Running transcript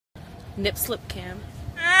Nip slip cam.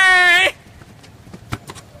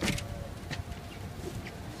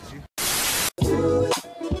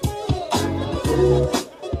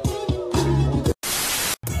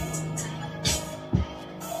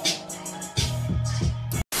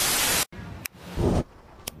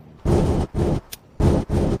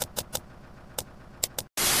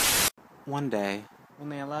 One day, when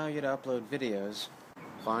they allow you to upload videos,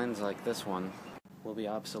 vines like this one will be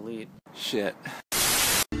obsolete. Shit.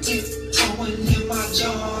 Drop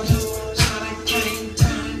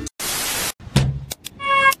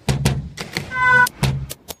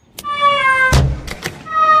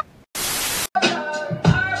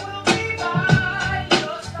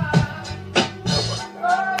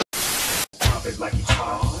it like it's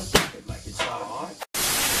hot. Drop it like it's hot.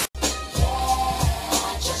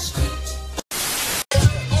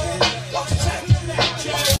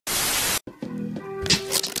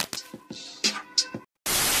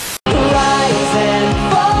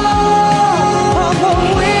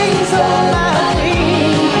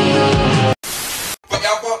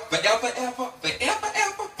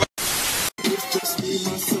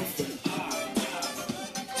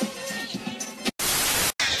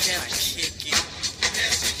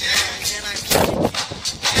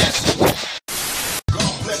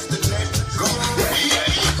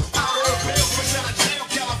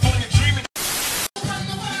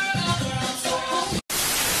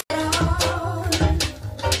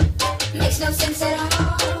 Makes no sense at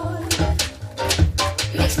all.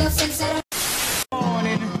 Makes no sense at all.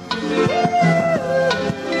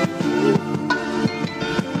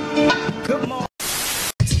 Come on.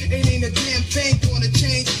 Ain't a damn thing gonna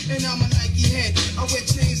change, and I'm a Nike head. I wear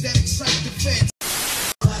chains that excite the fans.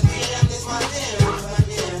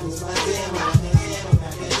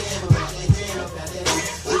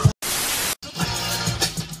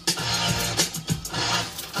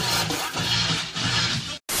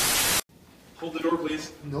 Hold the door,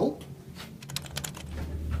 please. Nope.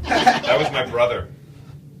 That was my brother.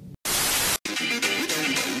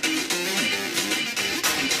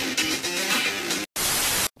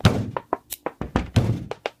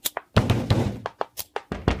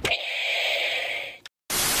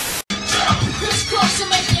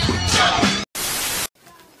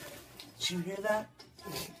 Did you hear that?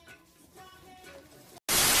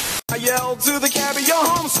 I yelled to the cabbie, yo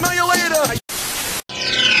home, smell you later.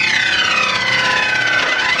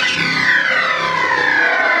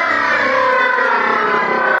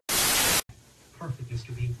 Perfect,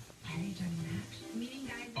 Mr. Bean. Why are you doing that? Meeting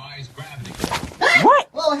guy. Buys gravity. What?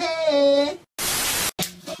 Oh, hey!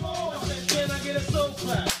 Come on, can I get a soul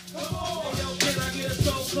clap? Come on, yo, can I get a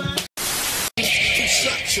soul clap?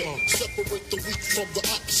 Separate the weak from the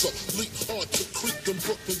opposite. Leap hard to creep in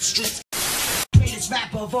Brooklyn streets. Greatest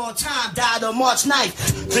rapper of all time died on March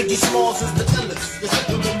 9th. Biggie Smalls is the illest. It's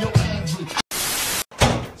bigger than your Andrew.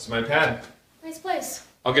 It's my pad. Nice place.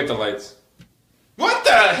 I'll get the lights. What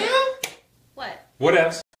the hell? What? What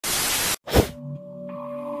else?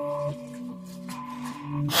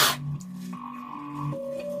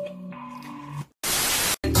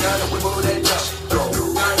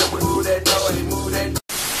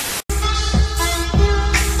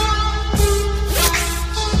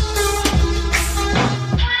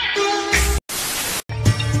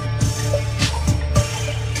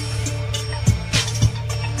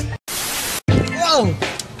 Yo!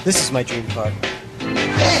 This is my dream car.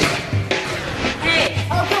 Hey! Hey!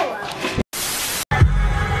 Oh, hello.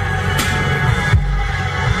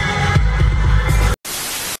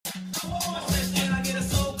 Can I get a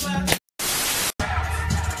soul clap?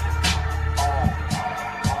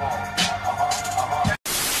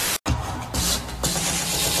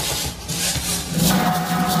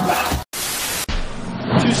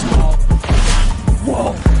 Too small.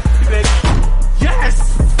 Whoa! Big. Yes!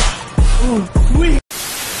 Ooh, sweet!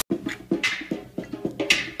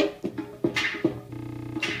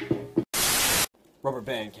 Rubber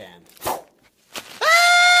band can.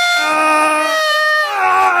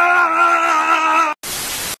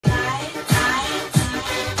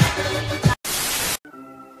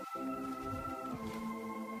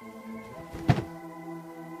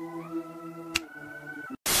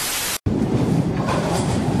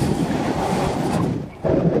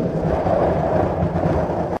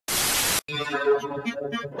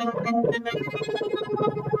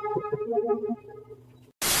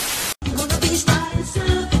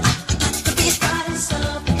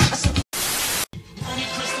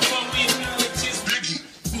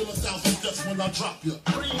 Feel 1,000 deaths when I drop you.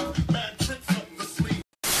 Bad tricks up the sleeve.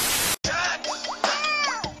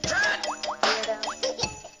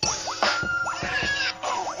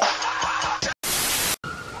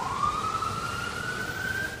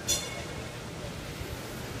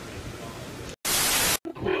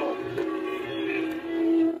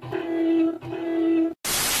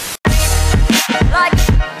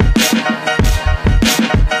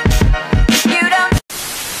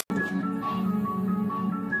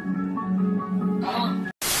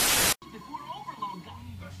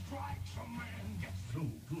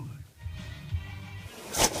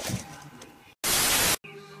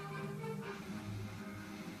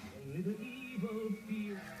 Oh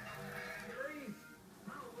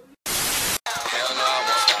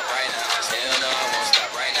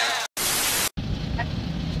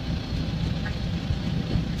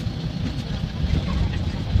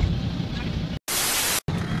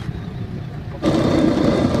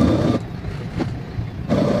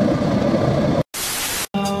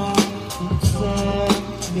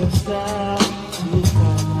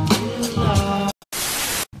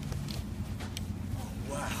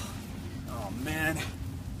man,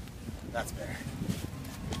 that's better.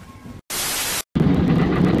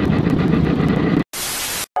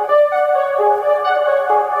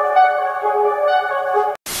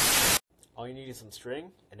 All you need is some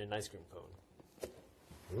string and an ice cream cone.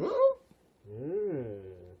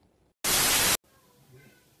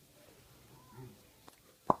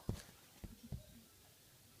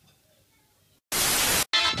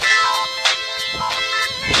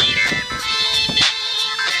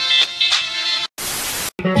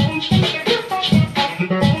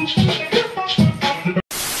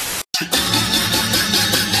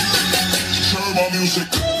 Turn my music.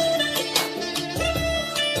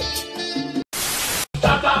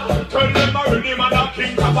 Tell them already, man, a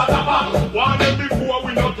king tapa tapa. One them before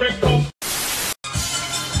we no take off.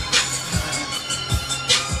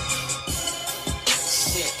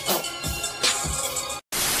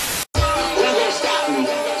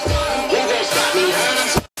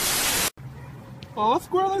 Oh,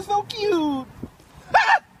 squirrel is so cute.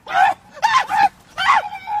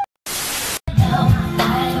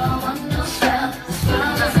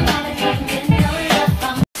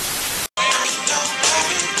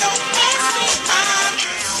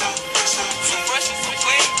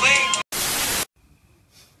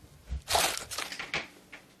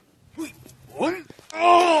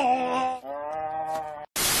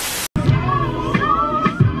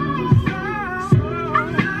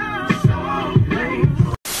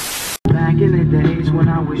 Back in the days when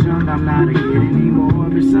I was young, I'm not a kid anymore.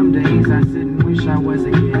 But some days I sit and wish I was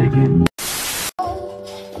a kid again.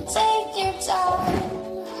 Take your time,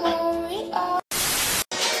 hurry up.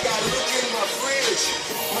 Gotta look in my fridge.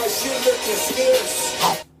 My shit looking scarce.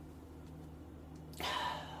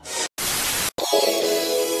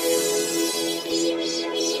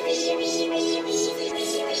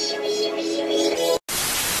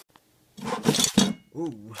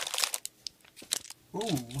 Ooh.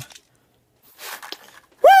 Ooh.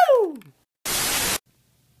 Woo!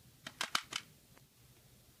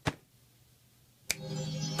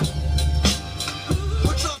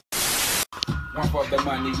 One for the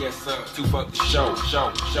money, yes sir. Two for the show. Roll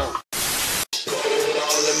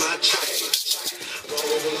all in my chain. Roll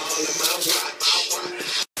all in my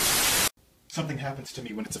watch. Something happens to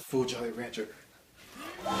me when it's a full Jolly Rancher.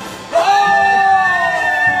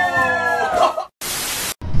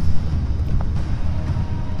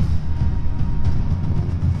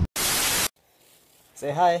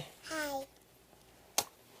 Say hi. Hi.